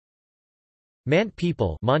Mante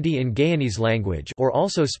people Mante in Guyanese language, or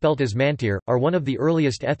also spelt as Mantir, are one of the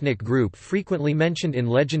earliest ethnic group frequently mentioned in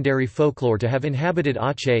legendary folklore to have inhabited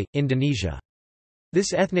Aceh, Indonesia.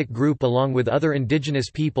 This ethnic group, along with other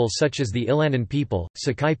indigenous peoples such as the Ilanan people,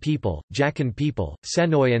 Sakai people, Jakan people,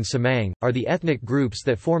 Senoy and Semang, are the ethnic groups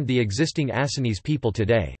that formed the existing Acehnese people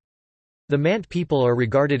today. The Mante people are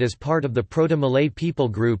regarded as part of the Proto-Malay people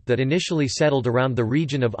group that initially settled around the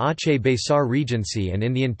region of Aceh Besar Regency and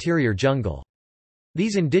in the interior jungle.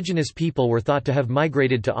 These indigenous people were thought to have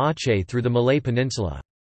migrated to Aceh through the Malay Peninsula.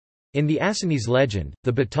 In the Acehnese legend,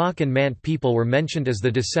 the Batak and Mante people were mentioned as the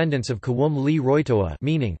descendants of Kawum Li Roitoa,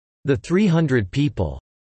 meaning the 300 people,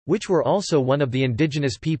 which were also one of the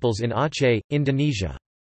indigenous peoples in Aceh, Indonesia.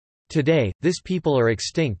 Today, this people are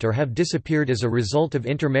extinct or have disappeared as a result of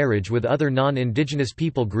intermarriage with other non-indigenous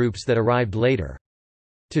people groups that arrived later.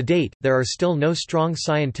 To date, there are still no strong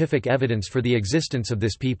scientific evidence for the existence of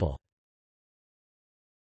this people.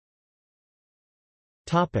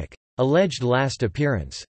 Alleged last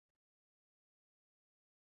appearance.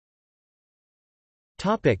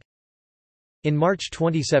 In March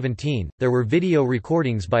 2017, there were video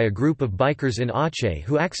recordings by a group of bikers in Aceh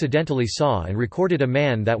who accidentally saw and recorded a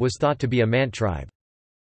man that was thought to be a Mante tribe.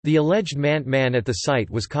 The alleged Mante man at the site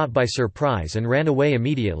was caught by surprise and ran away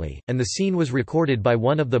immediately, and the scene was recorded by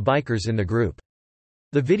one of the bikers in the group.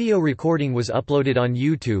 The video recording was uploaded on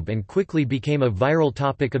YouTube and quickly became a viral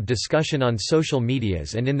topic of discussion on social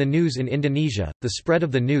medias and in the news in Indonesia. The spread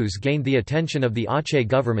of the news gained the attention of the Aceh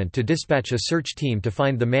government to dispatch a search team to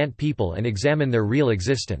find the Mante people and examine their real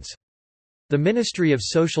existence. The Ministry of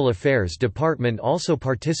Social Affairs Department also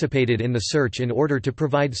participated in the search in order to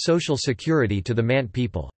provide social security to the Mante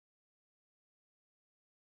people.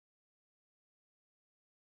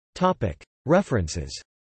 References.